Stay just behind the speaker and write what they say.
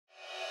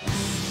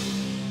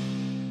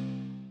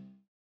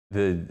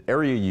The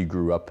area you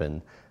grew up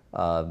in,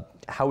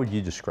 how would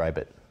you describe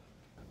it?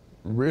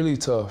 Really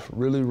tough,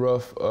 really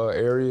rough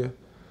area.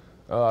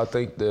 I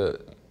think the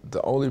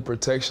only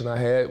protection I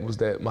had was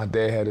that my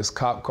dad had his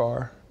cop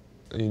car.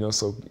 You know,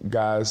 so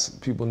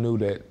people knew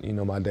that, you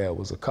know, my dad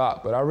was a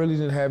cop, but I really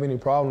didn't have any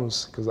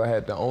problems because I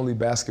had the only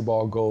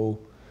basketball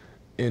goal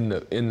in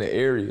the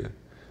area.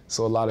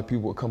 So a lot of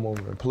people would come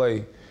over and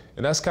play.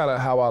 And that's kind of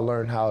how I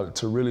learned how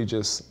to really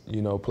just,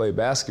 you know, play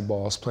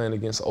basketball. I was playing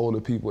against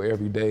older people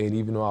every day, and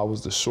even though I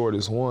was the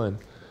shortest one,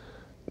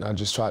 I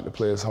just tried to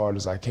play as hard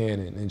as I can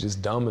and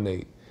just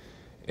dominate.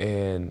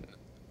 And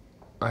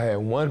I had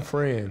one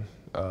friend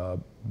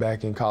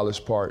back in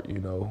College Park, you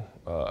know,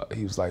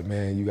 he was like,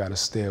 man, you gotta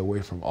stay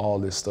away from all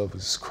this stuff.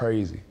 It's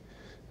crazy.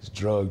 It's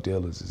drug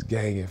dealers, it's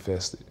gang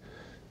infested.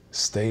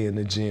 Stay in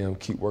the gym,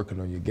 keep working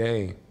on your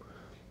game.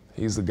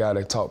 He's the guy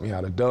that taught me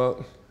how to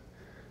dunk.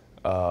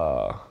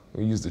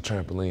 We used the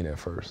trampoline at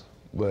first,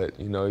 but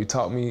you know, he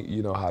taught me,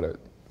 you know, how to,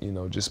 you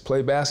know, just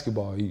play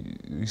basketball.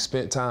 He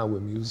spent time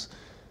with me.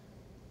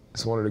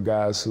 It's one of the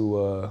guys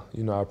who,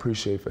 you know, I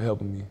appreciate for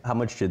helping me. How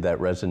much did that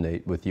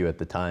resonate with you at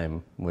the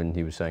time when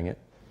he was saying it?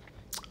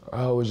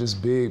 Oh, it was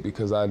just big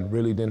because I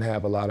really didn't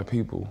have a lot of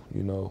people,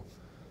 you know,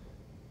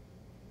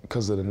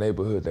 because of the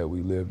neighborhood that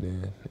we lived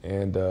in.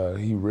 And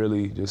he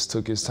really just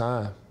took his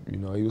time. You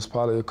know, he was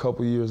probably a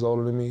couple years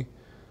older than me,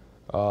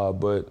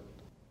 but.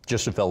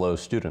 Just a fellow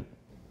student?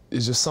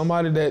 It's just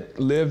somebody that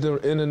lived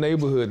in the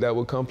neighborhood that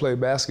would come play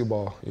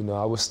basketball. You know,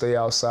 I would stay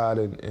outside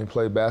and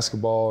play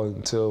basketball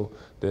until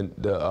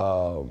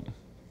the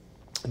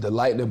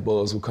lightning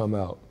bugs would come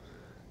out.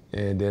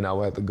 And then I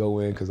would have to go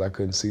in because I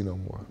couldn't see no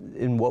more.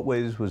 In what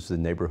ways was the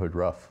neighborhood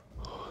rough?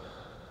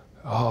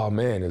 Oh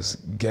man, it's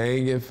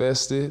gang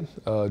infested,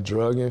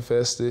 drug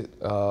infested.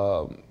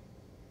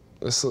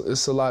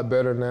 It's a lot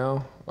better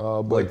now.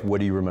 But like, what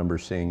do you remember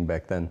seeing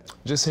back then?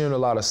 Just hearing a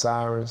lot of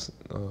sirens,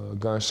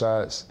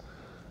 gunshots,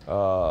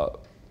 a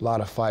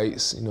lot of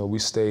fights. You know, we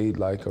stayed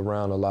like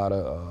around a lot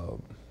of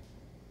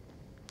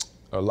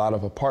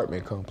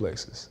apartment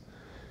complexes,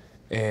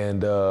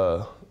 and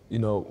you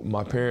know,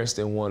 my parents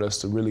didn't want us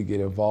to really get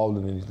involved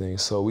in anything,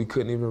 so we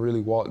couldn't even really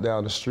walk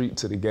down the street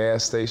to the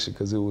gas station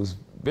because it was a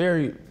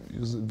very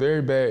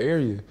bad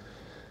area,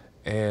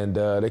 and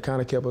they kind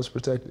of kept us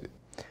protected.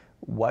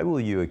 Why will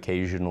you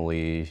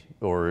occasionally,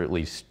 or at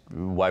least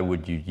why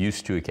would you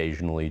used to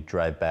occasionally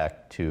drive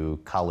back to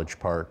College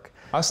Park?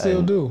 I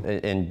still do.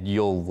 And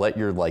you'll let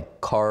your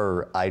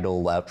car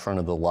idle out front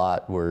of the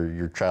lot where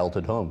your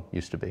childhood home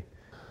used to be?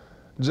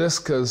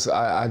 Just because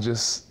I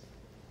just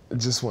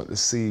want to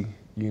see,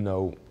 you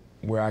know,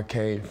 where I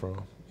came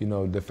from, you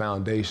know, the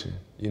foundation.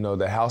 You know,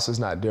 the house is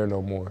not there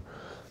no more.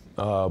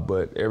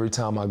 But every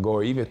time I go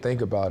or even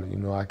think about it, you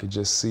know, I could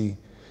just see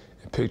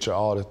and picture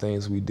all the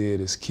things we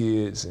did as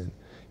kids and,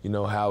 you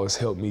know, how it's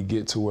helped me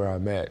get to where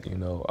I'm at, you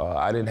know.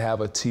 I didn't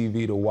have a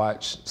TV to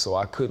watch, so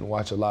I couldn't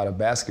watch a lot of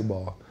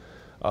basketball.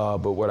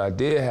 But what I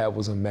did have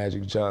was a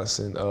Magic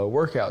Johnson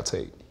workout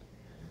tape.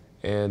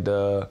 And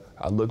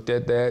I looked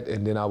at that,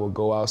 and then I would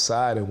go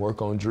outside and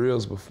work on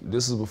drills.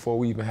 This is before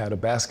we even had a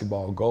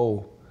basketball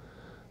goal.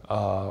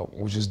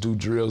 We just do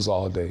drills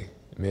all day,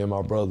 me and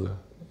my brother.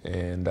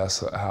 And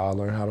that's how I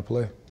learned how to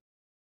play.